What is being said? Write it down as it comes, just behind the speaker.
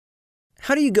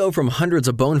How do you go from hundreds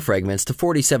of bone fragments to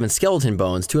 47 skeleton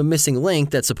bones to a missing link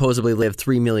that supposedly lived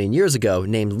 3 million years ago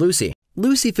named Lucy?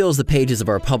 Lucy fills the pages of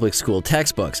our public school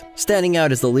textbooks, standing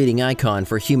out as the leading icon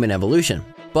for human evolution.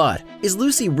 But is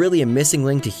Lucy really a missing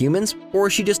link to humans, or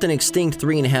is she just an extinct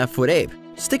 3.5-foot ape?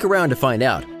 Stick around to find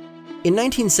out. In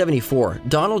 1974,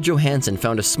 Donald Johanson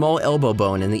found a small elbow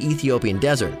bone in the Ethiopian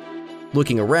desert.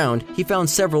 Looking around, he found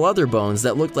several other bones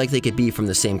that looked like they could be from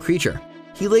the same creature.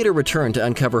 He later returned to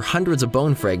uncover hundreds of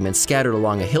bone fragments scattered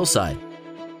along a hillside.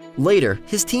 Later,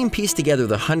 his team pieced together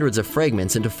the hundreds of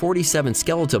fragments into 47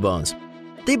 skeletal bones.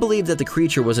 They believed that the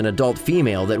creature was an adult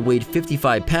female that weighed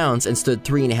 55 pounds and stood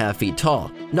 3.5 feet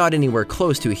tall, not anywhere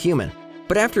close to a human.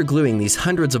 But after gluing these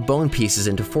hundreds of bone pieces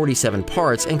into 47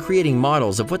 parts and creating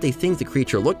models of what they think the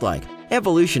creature looked like,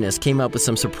 evolutionists came up with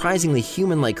some surprisingly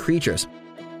human-like creatures.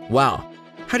 Wow,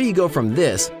 how do you go from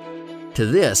this to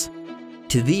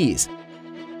these?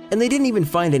 And they didn't even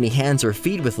find any hands or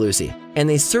feet with Lucy, and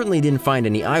they certainly didn't find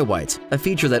any eye whites, a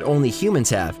feature that only humans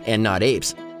have and not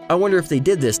apes. I wonder if they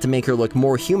did this to make her look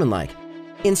more human-like.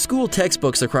 In school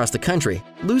textbooks across the country,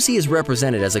 Lucy is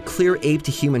represented as a clear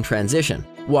ape-to-human transition,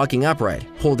 walking upright,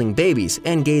 holding babies,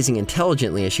 and gazing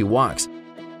intelligently as she walks.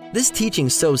 This teaching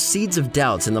sows seeds of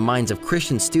doubts in the minds of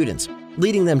Christian students,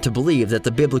 leading them to believe that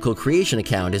the biblical creation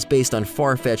account is based on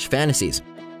far-fetched fantasies.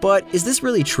 But is this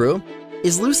really true?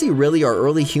 Is Lucy really our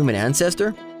early human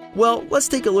ancestor? Well, let's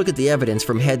take a look at the evidence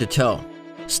from head to toe.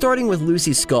 Starting with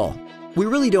Lucy's skull, we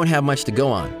really don't have much to go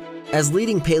on. As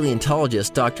leading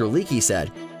paleontologist Dr. Leakey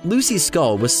said, Lucy's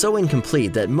skull was so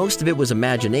incomplete that most of it was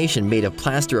imagination made of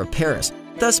plaster of Paris,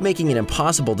 thus making it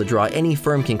impossible to draw any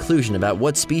firm conclusion about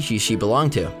what species she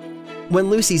belonged to.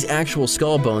 When Lucy's actual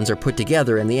skull bones are put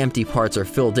together and the empty parts are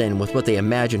filled in with what they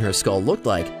imagine her skull looked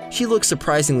like, she looks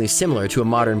surprisingly similar to a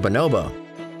modern bonobo.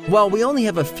 While we only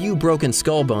have a few broken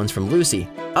skull bones from Lucy,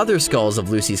 other skulls of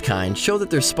Lucy's kind show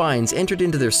that their spines entered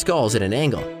into their skulls at an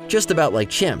angle, just about like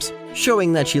chimps,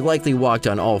 showing that she likely walked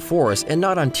on all fours and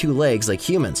not on 2 legs like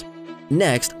humans.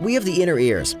 Next, we have the inner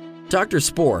ears. Dr.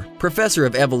 Spoor, professor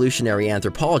of evolutionary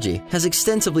anthropology, has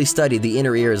extensively studied the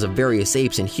inner ears of various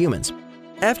apes and humans.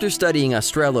 After studying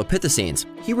Australopithecines,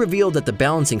 he revealed that the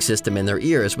balancing system in their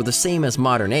ears were the same as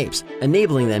modern apes,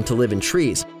 enabling them to live in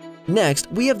trees.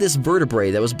 Next, we have this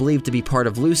vertebrae that was believed to be part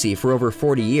of Lucy for over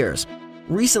 40 years.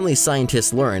 Recently,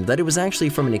 scientists learned that it was actually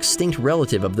from an extinct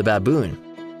relative of the baboon.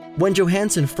 When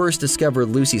Johanson first discovered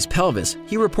Lucy's pelvis,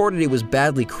 he reported it was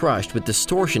badly crushed with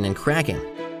distortion and cracking.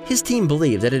 His team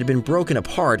believed that it had been broken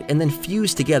apart and then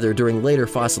fused together during later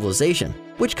fossilization,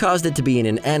 which caused it to be in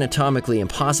an anatomically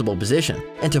impossible position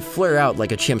and to flare out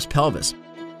like a chimp's pelvis.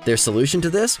 Their solution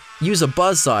to this? Use a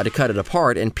buzzsaw to cut it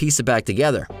apart and piece it back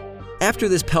together. After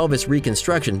this pelvis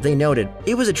reconstruction, they noted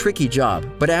it was a tricky job,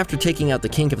 but after taking out the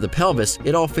kink of the pelvis,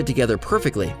 it all fit together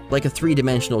perfectly, like a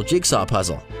 3-dimensional jigsaw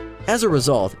puzzle. As a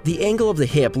result, the angle of the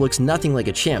hip looks nothing like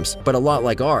a chimp's, but a lot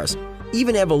like ours.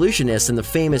 Even evolutionists in the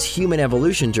famous Human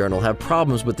Evolution Journal have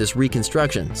problems with this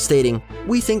reconstruction, stating,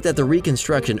 "We think that the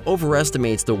reconstruction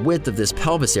overestimates the width of this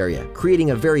pelvis area,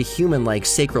 creating a very human-like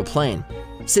sacral plane."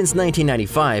 Since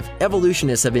 1995,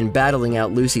 evolutionists have been battling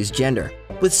out Lucy's gender,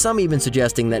 with some even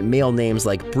suggesting that male names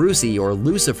like Brucey or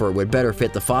Lucifer would better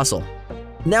fit the fossil.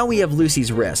 Now we have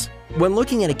Lucy's wrist. When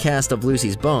looking at a cast of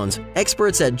Lucy's bones,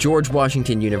 experts at George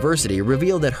Washington University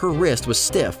revealed that her wrist was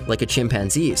stiff like a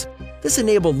chimpanzee's. This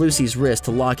enabled Lucy's wrist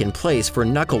to lock in place for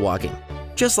knuckle walking,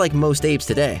 just like most apes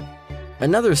today.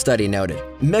 Another study noted,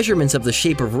 measurements of the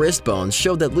shape of wrist bones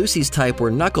showed that Lucy's type were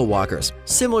knuckle walkers,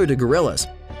 similar to gorillas.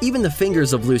 Even the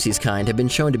fingers of Lucy's kind have been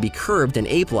shown to be curved and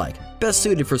ape-like, best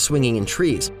suited for swinging in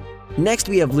trees. Next,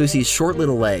 we have Lucy's short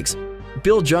little legs.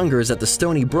 Bill Jungers at the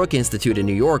Stony Brook Institute in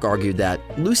New York argued that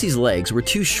Lucy's legs were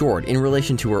too short in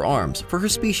relation to her arms for her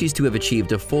species to have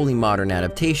achieved a fully modern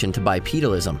adaptation to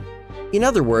bipedalism. In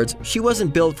other words, she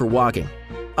wasn't built for walking.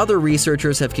 Other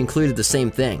researchers have concluded the same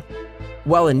thing.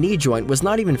 While a knee joint was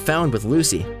not even found with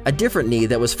Lucy, a different knee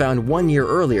that was found 1 year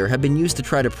earlier had been used to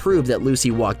try to prove that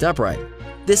Lucy walked upright.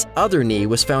 This other knee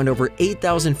was found over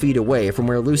 8,000 feet away from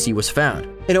where Lucy was found,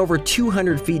 and over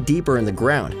 200 feet deeper in the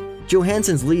ground.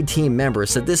 Johanson's lead team member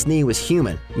said this knee was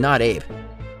human, not ape.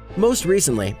 Most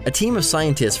recently, a team of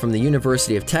scientists from the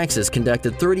University of Texas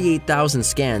conducted 38,000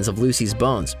 scans of Lucy's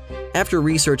bones. After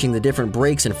researching the different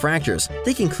breaks and fractures,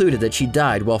 they concluded that she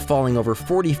died while falling over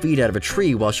 40 feet out of a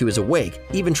tree while she was awake,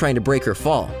 even trying to break her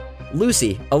fall.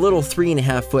 Lucy, a little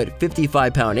 3.5-foot,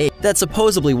 55-pound ape that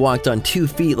supposedly walked on 2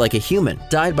 feet like a human,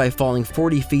 died by falling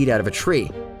 40 feet out of a tree.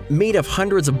 Made of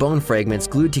hundreds of bone fragments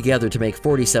glued together to make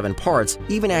 47 parts,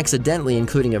 even accidentally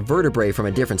including a vertebrae from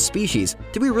a different species,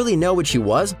 do we really know what she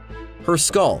was? Her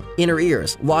skull, inner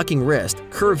ears, locking wrist,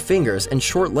 curved fingers, and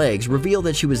short legs reveal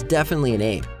that she was definitely an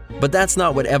ape. But that's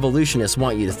not what evolutionists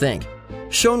want you to think.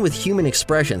 Shown with human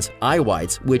expressions, eye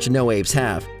whites, which no apes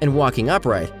have, and walking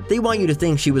upright, they want you to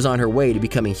think she was on her way to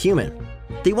becoming human.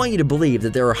 They want you to believe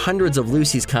that there are hundreds of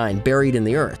Lucy's kind buried in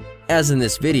the earth, as in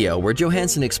this video where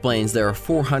Johansson explains there are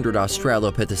 400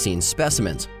 Australopithecine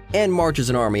specimens and marches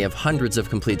an army of hundreds of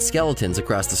complete skeletons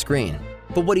across the screen.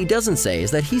 But what he doesn't say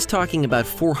is that he's talking about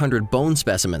 400 bone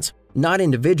specimens, not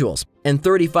individuals, and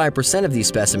 35% of these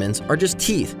specimens are just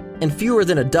teeth, and fewer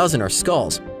than a dozen are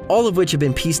skulls, all of which have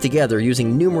been pieced together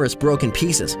using numerous broken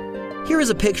pieces. Here is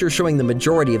a picture showing the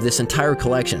majority of this entire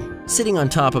collection, sitting on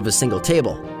top of a single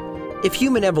table. If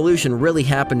human evolution really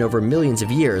happened over millions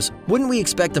of years, wouldn't we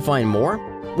expect to find more?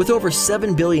 With over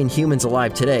 7 billion humans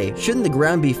alive today, shouldn't the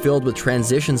ground be filled with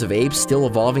transitions of apes still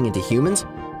evolving into humans?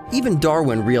 Even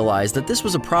Darwin realized that this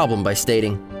was a problem by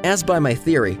stating, "As by my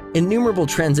theory, innumerable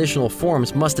transitional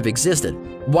forms must have existed.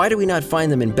 Why do we not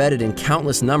find them embedded in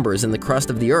countless numbers in the crust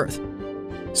of the earth?"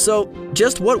 So,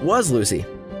 just what was Lucy?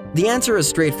 The answer is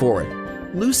straightforward.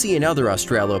 Lucy and other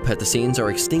Australopithecines are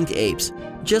extinct apes,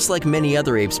 just like many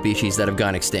other ape species that have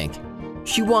gone extinct.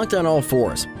 She walked on all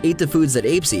fours, ate the foods that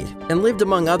apes eat, and lived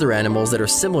among other animals that are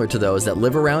similar to those that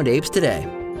live around apes today.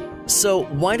 So,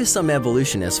 why do some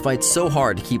evolutionists fight so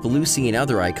hard to keep Lucy and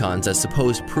other icons as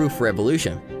supposed proof for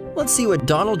evolution? Let's see what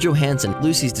Donald Johansson,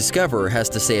 Lucy's discoverer, has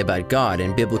to say about God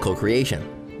and biblical creation.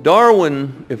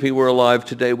 Darwin, if he were alive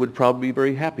today, would probably be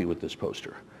very happy with this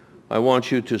poster. I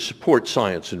want you to support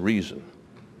science and reason.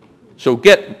 So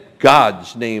get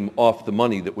God's name off the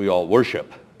money that we all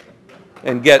worship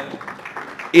and get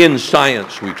in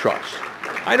science we trust.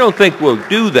 I don't think we'll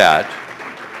do that,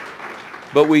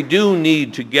 but we do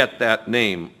need to get that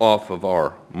name off of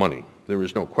our money. There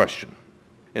is no question.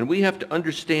 And we have to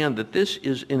understand that this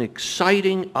is an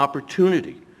exciting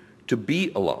opportunity to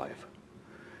be alive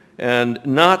and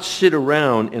not sit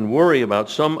around and worry about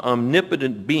some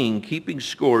omnipotent being keeping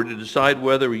score to decide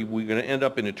whether we're going to end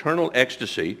up in eternal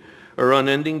ecstasy or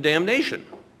unending damnation.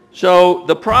 So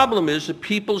the problem is that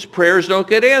people's prayers don't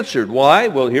get answered. Why?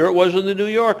 Well, here it was in the New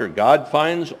Yorker. God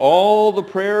finds all the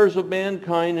prayers of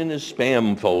mankind in his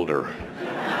spam folder.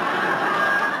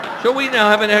 So we now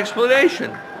have an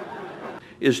explanation.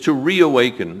 Is to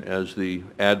reawaken, as the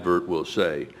advert will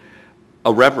say,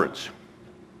 a reverence.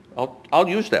 I'll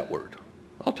use that word.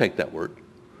 I'll take that word.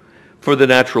 For the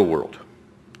natural world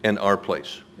and our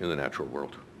place in the natural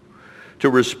world. To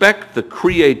respect the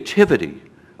creativity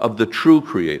of the true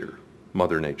creator,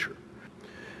 Mother Nature.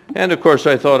 And of course,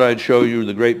 I thought I'd show you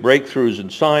the great breakthroughs in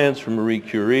science from Marie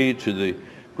Curie to the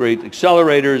great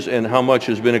accelerators and how much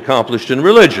has been accomplished in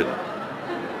religion.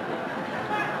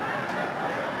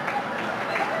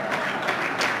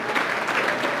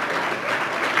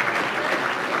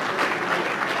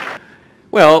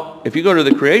 Well, if you go to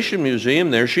the Creation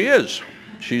Museum, there she is.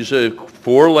 She's a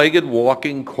four-legged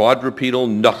walking quadrupedal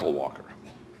knuckle walker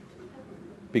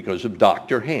because of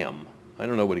Dr. Ham. I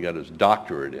don't know what he got his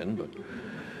doctorate in, but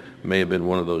it may have been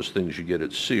one of those things you get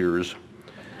at Sears.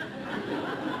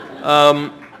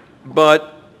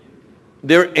 But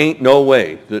there ain't no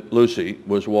way that Lucy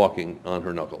was walking on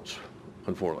her knuckles,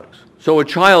 on four legs. So a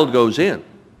child goes in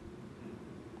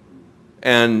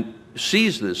and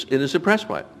sees this and is impressed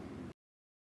by it.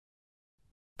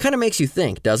 Kind of makes you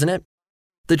think, doesn't it?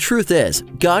 The truth is,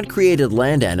 God created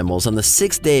land animals on the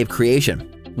sixth day of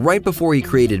creation, right before he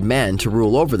created man to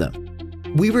rule over them.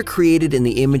 We were created in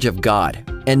the image of God,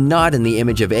 and not in the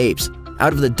image of apes,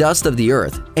 out of the dust of the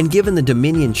earth, and given the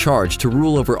dominion charge to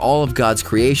rule over all of God's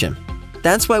creation.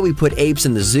 That's why we put apes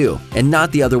in the zoo, and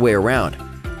not the other way around.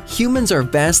 Humans are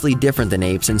vastly different than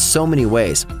apes in so many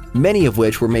ways, many of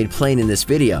which were made plain in this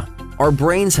video. Our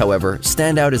brains, however,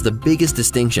 stand out as the biggest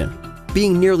distinction,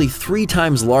 being nearly 3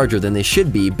 times larger than they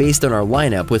should be based on our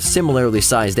lineup with similarly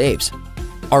sized apes.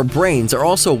 Our brains are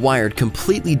also wired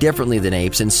completely differently than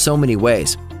apes in so many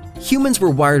ways. Humans were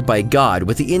wired by God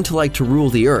with the intellect to rule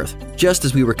the earth, just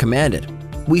as we were commanded.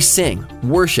 We sing,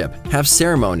 worship, have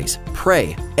ceremonies,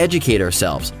 pray, educate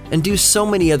ourselves, and do so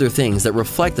many other things that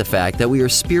reflect the fact that we are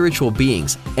spiritual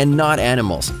beings and not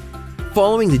animals.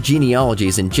 Following the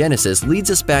genealogies in Genesis leads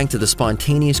us back to the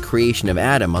spontaneous creation of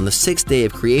Adam on the 6th day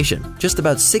of creation, just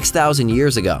about 6,000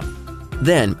 years ago.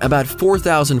 Then, about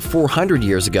 4,400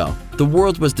 years ago, the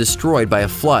world was destroyed by a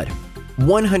flood.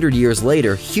 100 years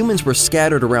later, humans were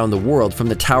scattered around the world from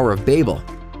the Tower of Babel.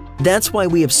 That's why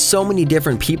we have so many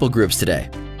different people groups today.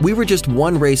 We were just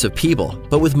one race of people,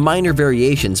 but with minor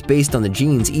variations based on the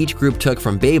genes each group took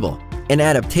from Babel, and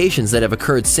adaptations that have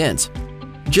occurred since.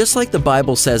 Just like the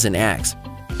Bible says in Acts,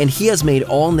 And He has made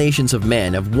all nations of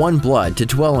men of one blood to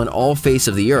dwell on all face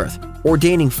of the earth,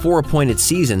 ordaining 4 appointed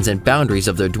seasons and boundaries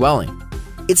of their dwelling.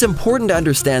 It's important to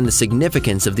understand the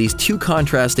significance of these two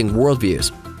contrasting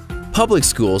worldviews. Public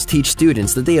schools teach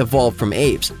students that they evolved from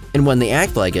apes, and when they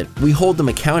act like it, we hold them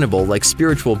accountable like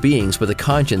spiritual beings with a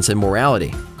conscience and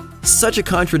morality. Such a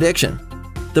contradiction.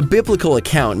 The biblical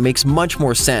account makes much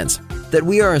more sense, that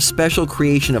we are a special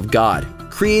creation of God,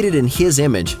 created in His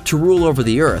image to rule over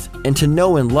the earth and to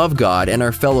know and love God and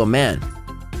our fellow man.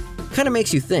 Kinda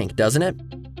makes you think, doesn't it?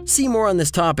 See more on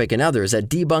this topic and others at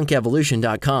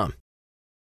debunkevolution.com.